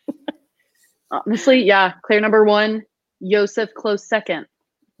 honestly, yeah, Claire number 1, Yosef close second.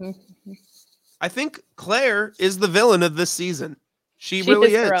 I think Claire is the villain of this season. She She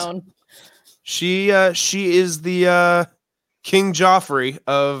really is is. her own. She is the King Joffrey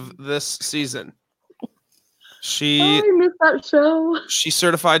of this season. She I missed that show.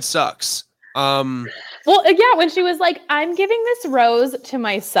 certified sucks. Well, yeah, when she was like, I'm giving this rose to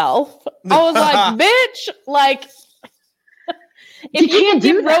myself, I was like, bitch, like, if You can't can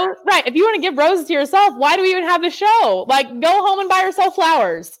do give that. rose, right, if you want to give roses to yourself, why do we even have the show? Like, go home and buy yourself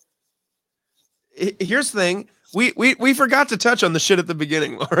flowers. Here's the thing. We forgot to touch on the shit at the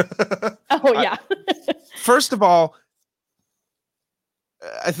beginning, Laura. Oh, yeah. First of all,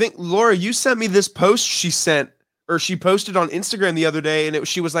 I think Laura, you sent me this post she posted on Instagram the other day, and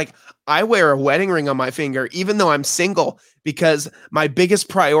she was like, I wear a wedding ring on my finger, even though I'm single, because my biggest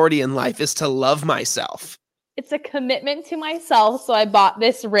priority in life is to love myself. It's a commitment to myself, so I bought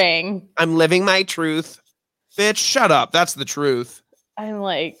this ring. I'm living my truth. Bitch, shut up. That's the truth. I'm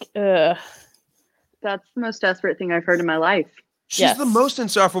like, ugh. That's the most desperate thing I've heard in my life. She's the Yes. most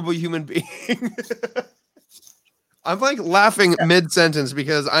insufferable human being. I'm like laughing mid-sentence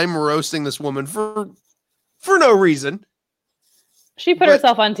because I'm roasting this woman for no reason. She put But-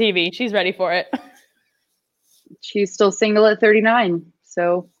 herself on TV. She's ready for it. She's still single at 39.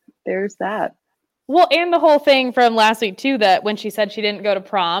 So there's that. Well, and the whole thing from last week too, that when she said she didn't go to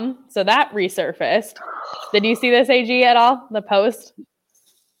prom, so that resurfaced. Did you see this, AG, at all? The post?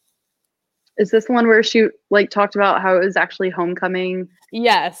 Is this the one where she like talked about how it was actually homecoming?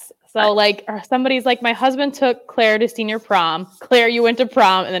 Yes. So like somebody's like, my husband took Claire to senior prom. Claire, you went to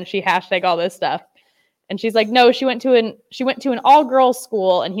prom, and then she hashtag all this stuff. And she's like, no, she went to an all-girls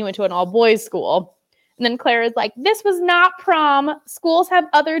school and he went to an all-boys school. And then Claire is like, this was not prom. Schools have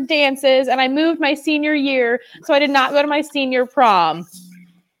other dances, and I moved my senior year, so I did not go to my senior prom.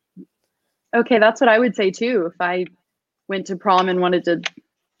 Okay, that's what I would say too. If I went to prom and wanted to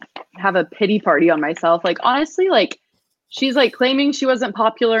have a pity party on myself, like honestly, like she's like claiming she wasn't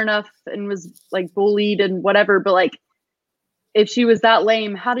popular enough and was like bullied and whatever, but like if she was that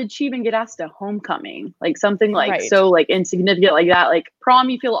lame, how did she even get asked to homecoming? Like something like Right. so like insignificant like that. Like prom,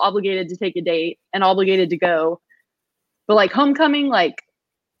 you feel obligated to take a date and obligated to go, but like homecoming, like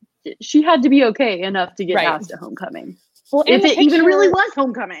she had to be okay enough to get Right. asked to homecoming. Well, If in the it even picture- really was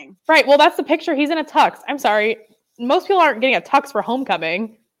homecoming. Right. Well, that's the picture. He's in a tux. I'm sorry. Most people aren't getting a tux for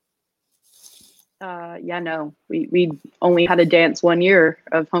homecoming. Yeah, no, we only had a dance 1 year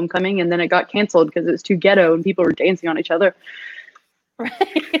of homecoming, and then it got canceled because it was too ghetto and people were dancing on each other. Right.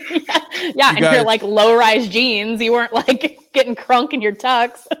 Yeah. And guys- you're like low-rise jeans. You weren't like getting crunk in your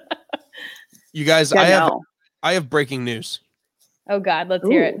tux. You guys, Yeah, I have breaking news. Oh God, let's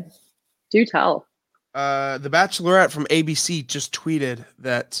hear it. Ooh. Do tell. The Bachelorette from ABC just tweeted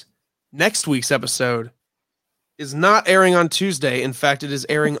that next week's episode is not airing on Tuesday. In fact, it is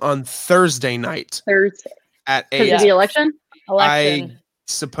airing on Thursday night Thursday at because 8. of the election. Election.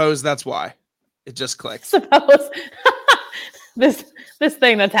 Suppose that's why. It just clicked. Suppose this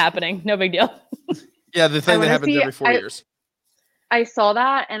thing that's happening. No big deal. Yeah, the thing that wanna happens see- every 4 years. I saw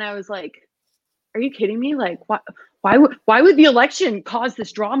that and I was like, "Are you kidding me? Like, why would the election cause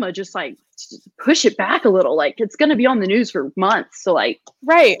this drama? Just like push it back a little. Like, it's going to be on the news for months. So like,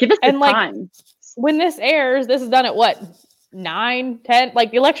 Right. give us the and like time." when this airs, this is done at what? 9, 10?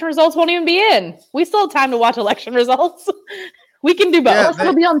 Like the election results won't even be in. We still have time to watch election results. We can do both. Yeah, Plus,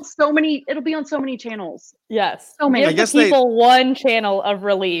 it'll be on so many channels. Yes. So many. Give I guess the people one channel of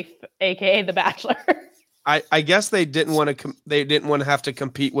relief, aka The Bachelor. I guess they didn't want to have to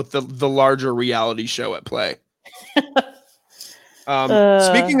compete with the larger reality show at play.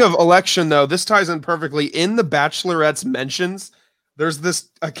 Speaking of election, though, this ties in perfectly. In the Bachelorette's mentions, there's this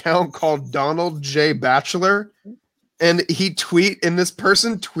account called Donald J. Bachelor, and this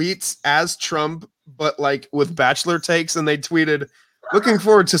person tweets as Trump, but like with Bachelor takes, and they tweeted, "Looking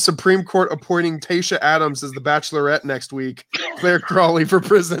forward to Supreme Court appointing Tayshia Adams as the Bachelorette next week. Claire Crawley for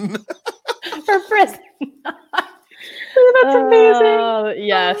prison." For prison. That's amazing.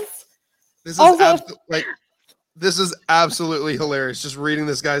 Yes. This is Also- this is absolutely hilarious. Just reading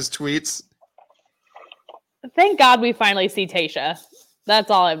this guy's tweets. Thank God we finally see Tayshia.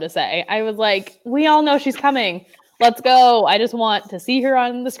 That's all I have to say. I was like, we all know she's coming. Let's go. I just want to see her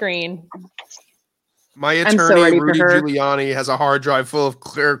on the screen. My I'm so attorney, ready for Rudy her. Giuliani, has a hard drive full of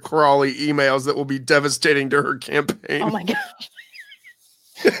Claire Crawley emails that will be devastating to her campaign. Oh my God.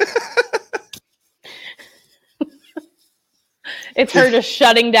 It's her just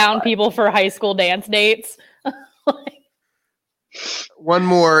shutting down people for high school dance dates. One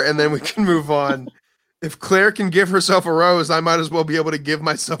more, and then we can move on. If Claire can give herself a rose, I might as well be able to give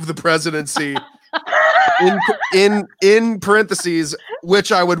myself the presidency. In parentheses,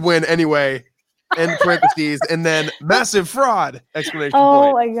 which I would win anyway. In parentheses, and then massive fraud! Exclamation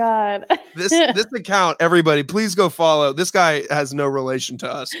Oh point. my God. This account, everybody, please go follow. This guy has no relation to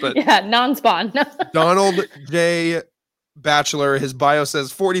us, but Yeah, non-spawn. Donald J. Bachelor, his bio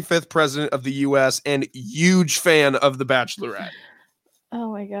says 45th president of the U.S. and huge fan of The Bachelorette.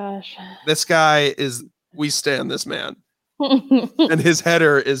 Oh my gosh. This guy we stand this man. And his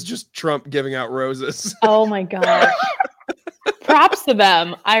header is just Trump giving out roses. Oh my gosh. Props to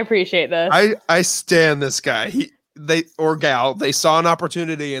them. I appreciate this. I stand this guy. They saw an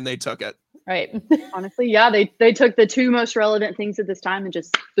opportunity and they took it. Right. Honestly, yeah, they took the two most relevant things at this time and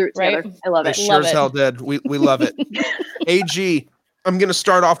just threw it together. Right. I love They it. sure as hell did. We love it. AG, I'm going to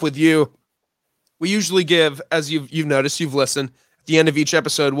start off with you. We usually give, as you've noticed, you've listened, at the end of each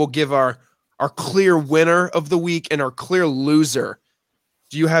episode, we'll give our clear winner of the week and our clear loser.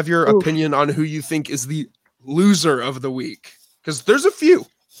 Do you have your opinion on who you think is the loser of the week? Because there's a few.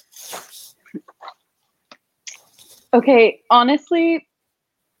 Okay, honestly,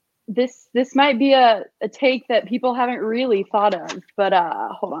 this might be a take that people haven't really thought of, but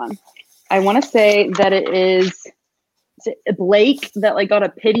hold on. I want to say that is it Blake that like got a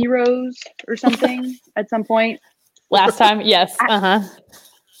pity rose or something at some point. Last time, yes.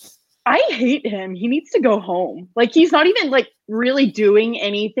 I hate him. He needs to go home. Like he's not even like really doing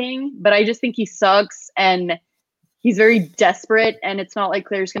anything, but I just think he sucks and he's very desperate, and it's not like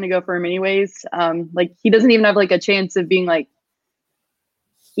Claire's going to go for him anyways. Like he doesn't even have like a chance of being like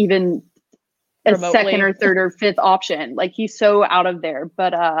even a Remotely. second or third or fifth option. Like he's so out of there.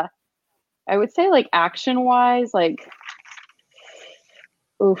 But I would say like action wise, like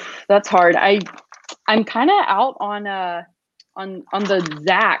oof, that's hard. I'm kind of out on the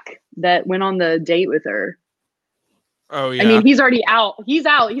Zach that went on the date with her. Oh yeah. I mean, he's already out. He's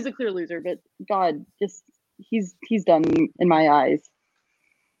out. He's a clear loser. But God, just he's done in my eyes.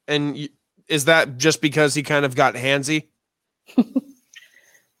 And is that just because he kind of got handsy?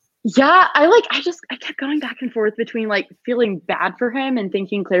 Yeah, I kept going back and forth between like feeling bad for him and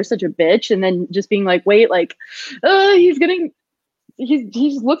thinking Claire's such a bitch, and then just being like, wait, like, he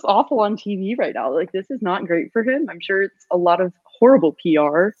just looks awful on TV right now. Like this is not great for him. I'm sure it's a lot of horrible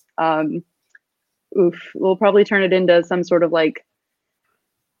PR. We'll probably turn it into some sort of like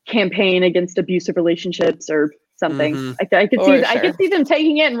campaign against abusive relationships or something. Mhm. I could For see I sure. could see them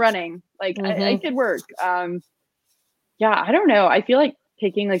taking it and running. Like I could work. Yeah, I don't know. I feel like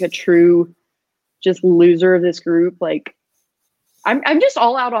taking like a true just loser of this group, like I'm just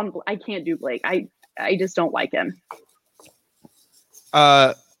all out on I can't do Blake. I just don't like him.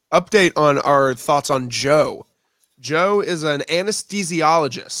 Update on our thoughts on Joe. Joe is an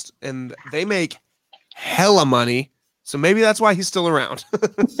anesthesiologist and they make hella money. So maybe that's why he's still around.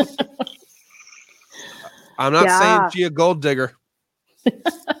 I'm not saying she a gold digger.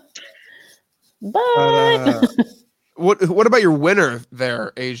 But What about your winner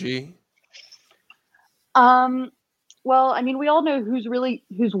there, AG? Well, I mean, we all know who's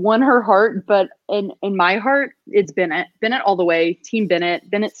won her heart, but in my heart, it's Bennett. Bennett all the way. Team Bennett.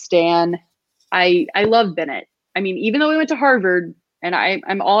 Bennett Stan. I love Bennett. I mean, even though we went to Harvard, and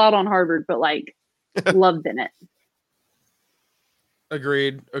I'm all out on Harvard, but like, love Bennett.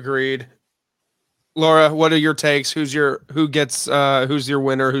 Agreed. Laura, what are your takes? Who's your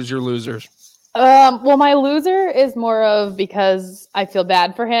winner? Who's your losers? well, my loser is more of because I feel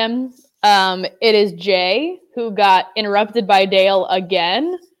bad for him. It is Jay, who got interrupted by Dale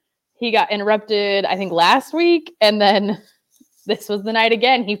again. He got interrupted, I think, last week, and then this was the night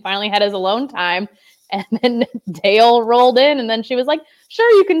again. He finally had his alone time, And then Dale rolled in, and then she was like, sure,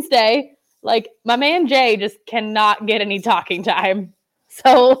 you can stay. Like, my man Jay just cannot get any talking time.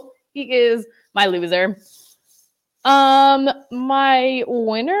 So he is my loser. My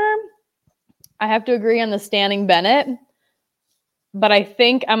winner, I have to agree on the Standing Bennett. But I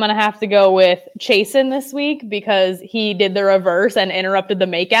think I'm going to have to go with Chasen this week because he did the reverse and interrupted the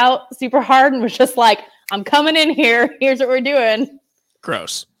makeout super hard and was just like, I'm coming in here. Here's what we're doing.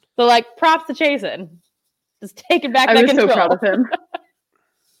 Gross. So, like, props to Chasen. Just take it back. I that was control. so proud of him.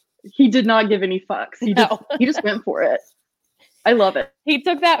 He did not give any fucks. He just went for it. I love it. He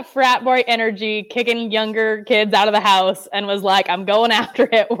took that frat boy energy, kicking younger kids out of the house, and was like, I'm going after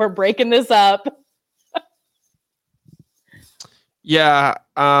it. We're breaking this up. Yeah,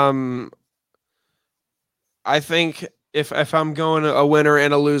 I think if I'm going a winner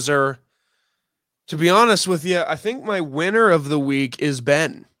and a loser, to be honest with you, I think my winner of the week is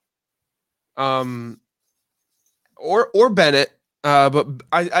Ben. Or Bennett. But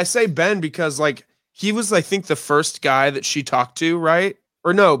I say Ben because like he was, I think, the first guy that she talked to, right?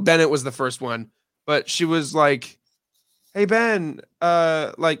 Or no, Bennett was the first one. But she was like, hey Ben,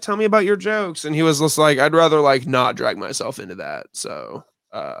 like tell me about your jokes. And he was just like, I'd rather like not drag myself into that. So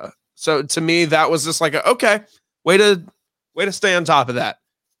so to me, that was just like okay, way to stay on top of that.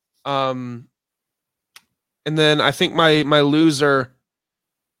 And then I think my loser,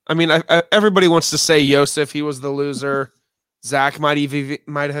 I mean, everybody wants to say Yosef, he was the loser. Zach might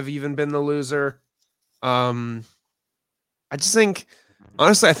have even been the loser. I just think,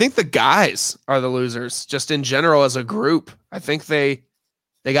 honestly, I think the guys are the losers just in general as a group. I think they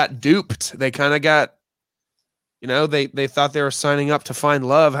got duped. They kind of got, they thought they were signing up to find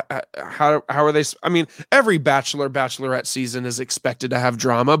love. How are they? I mean, every bachelorette season is expected to have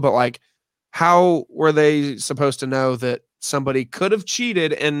drama, but like, how were they supposed to know that somebody could have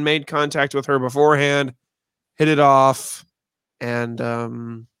cheated and made contact with her beforehand, hit it off, and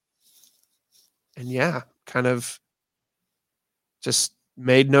yeah, kind of just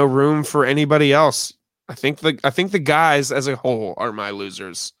made no room for anybody else. I think the guys as a whole are my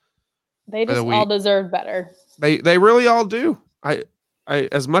losers. They just all deserve better. They really all do. I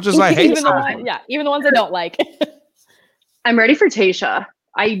as much as I hate even the ones I don't like. I'm ready for Tayshia.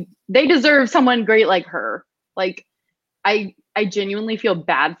 They deserve someone great like her. Like I genuinely feel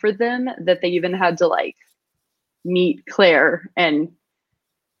bad for them that they even had to like meet Claire and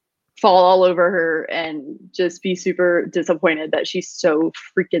fall all over her and just be super disappointed that she's so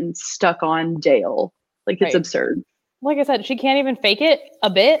freaking stuck on Dale. Like it's absurd. Like I said, she can't even fake it a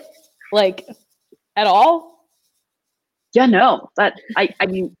bit, like at all. Yeah, no. That I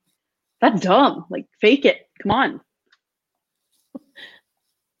mean, that's dumb. Like fake it. Come on.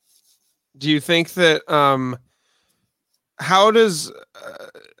 Do you think that how do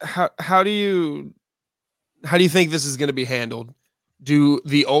you think this is going to be handled? Do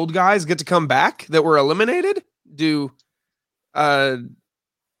the old guys get to come back that were eliminated? Do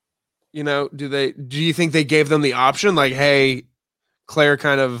you think they gave them the option like, hey, Claire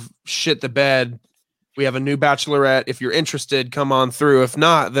kind of shit the bed. We have a new bachelorette. If you're interested, come on through. If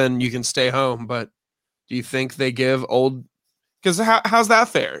not, then you can stay home. But do you think they give old, because how's that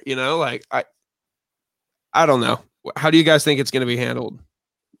fair? Like I don't know. How do you guys think it's going to be handled?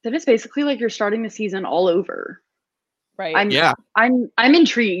 That is basically like you're starting the season all over. Right. I'm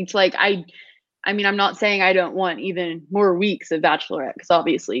intrigued. Like I mean, I'm not saying I don't want even more weeks of Bachelorette because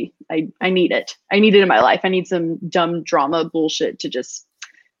obviously I need it. I need it in my life. I need some dumb drama bullshit to just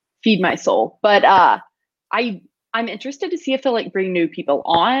feed my soul. But I'm interested to see if they'll like bring new people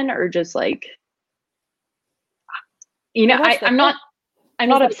on or just like, I'm not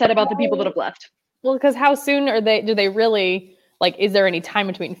upset about the people that have left. Well, because how soon do they really, like, is there any time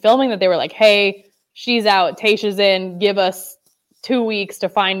between filming that they were like, hey, she's out, Tayshia's in, give us 2 weeks to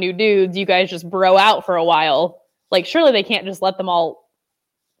find new dudes. You guys just bro out for a while. Like, surely they can't just let them all,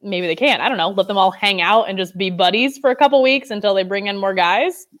 maybe they can't, I don't know, let them all hang out and just be buddies for a couple weeks until they bring in more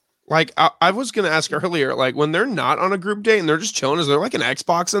guys. Like, I was going to ask earlier, like, when they're not on a group date and they're just chilling, is there like an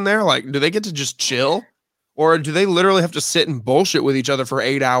Xbox in there? Like, do they get to just chill? Or do they literally have to sit and bullshit with each other for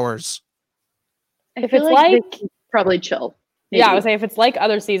 8 hours? If it's like probably chill. Maybe. Yeah, I would say if it's like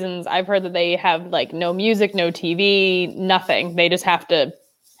other seasons, I've heard that they have like no music, no TV, nothing. They just have to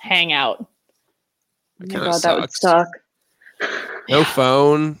hang out. Oh my God, that would suck. No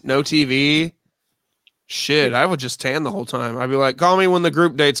phone, no TV. Shit, I would just tan the whole time. I'd be like, call me when the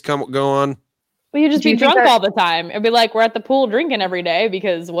group dates go on. Well, you'd just be drunk all the time. It'd be like we're at the pool drinking every day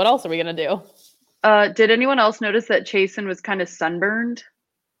because what else are we gonna do? Did anyone else notice that Chasen was kind of sunburned?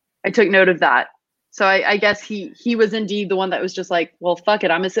 I took note of that. So I guess he was indeed the one that was just like, well, fuck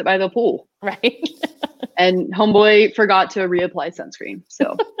it, I'm gonna sit by the pool. Right. And homeboy forgot to reapply sunscreen.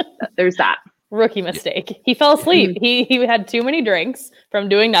 So there's that. Rookie mistake. He fell asleep. He had too many drinks from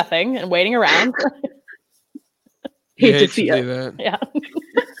doing nothing and waiting around. Hate to see it. that. Yeah.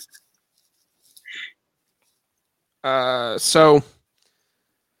 So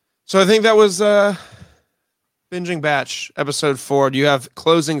I think that was Binging Batch episode 4. Do you have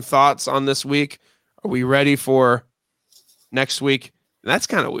closing thoughts on this week? Are we ready for next week? And that's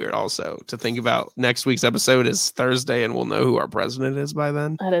kind of weird also to think about. Next week's episode is Thursday and we'll know who our president is by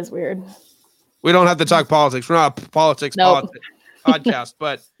then. That is weird. We don't have to talk politics. We're not a politics Nope. podcast,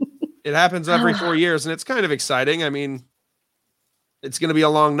 but it happens every 4 years and it's kind of exciting. I mean, it's going to be a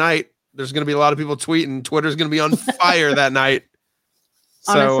long night. There's going to be a lot of people tweeting. Twitter's going to be on fire that night.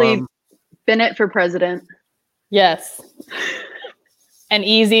 Honestly, So, Bennett for president. Yes. And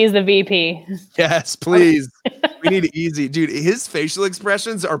Easy is the VP. yes, please. We need Easy. Dude, his facial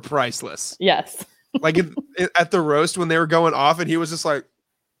expressions are priceless. Yes. Like at the roast when they were going off and he was just like,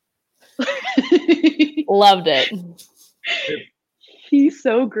 Loved it. He's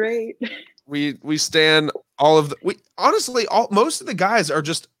so great. we stand all of the honestly most of the guys are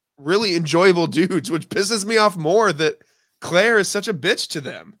just really enjoyable dudes, which pisses me off more that Claire is such a bitch to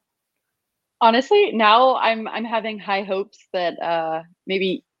them. Honestly, now I'm having high hopes that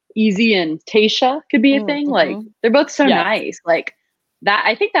maybe Easy and Tasha could be a thing. Like they're both so Yeah. nice. Like that,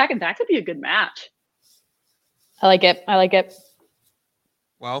 I think that could be a good match. I like it.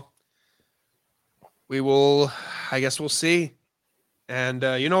 Well, I guess we'll see. And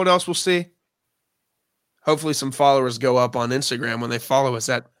you know what else we'll see? Hopefully some followers go up on Instagram when they follow us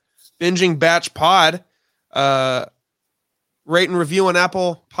at Binging Batch Pod. Rate and review on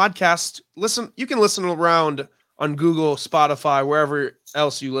Apple Podcast. You can listen around on Google, Spotify, wherever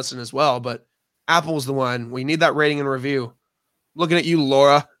else you listen as well. But Apple's the one. We need that rating and review. Looking at you,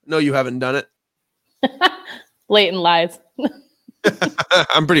 Laura. No, you haven't done it. Blatant lies.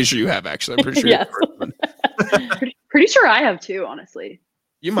 I'm pretty sure you have, actually. I'm pretty sure Yes. you're the first one. Pretty sure I have too, honestly.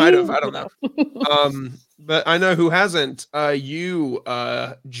 You might have. I don't know. But I know who hasn't. You,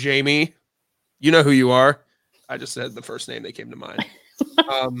 Jamie. You know who you are. I just said the first name that came to mind.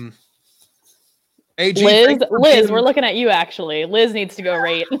 AG, Liz, we're looking at you actually. Liz needs to go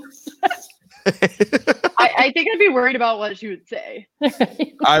rate. I think I'd be worried about what she would say.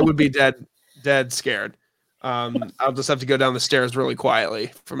 I would be dead scared. I'll just have to go down the stairs really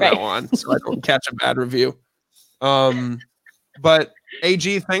quietly from now on so I don't catch a bad review. But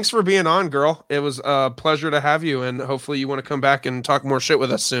AG, thanks for being on, girl. It was a pleasure to have you, and hopefully you want to come back and talk more shit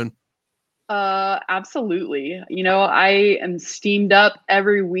with us soon. Absolutely. You know, I am steamed up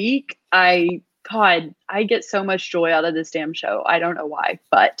every week. I get so much joy out of this damn show. I don't know why,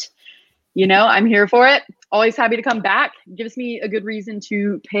 but you know, I'm here for it. Always happy to come back. Gives me a good reason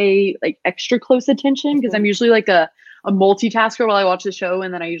to pay like extra close attention because I'm usually like a multitasker while I watch the show,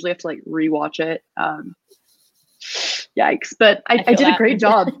 and then I usually have to like rewatch it. Yikes. But I did a great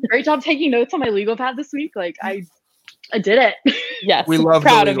job. Great job taking notes on my legal pad this week. Like I did it. Yes. We love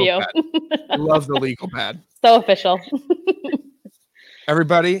proud the of you. legal pad. We love the legal pad. So official.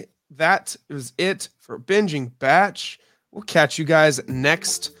 Everybody, that is it for Binging Batch. We'll catch you guys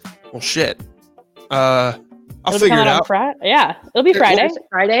next. Well, shit. I'll figure it out. Yeah, it'll be Friday.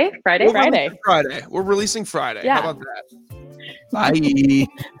 Friday. We're releasing Friday. Yeah. How about that? Bye.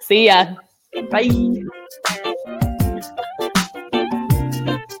 See ya. Bye.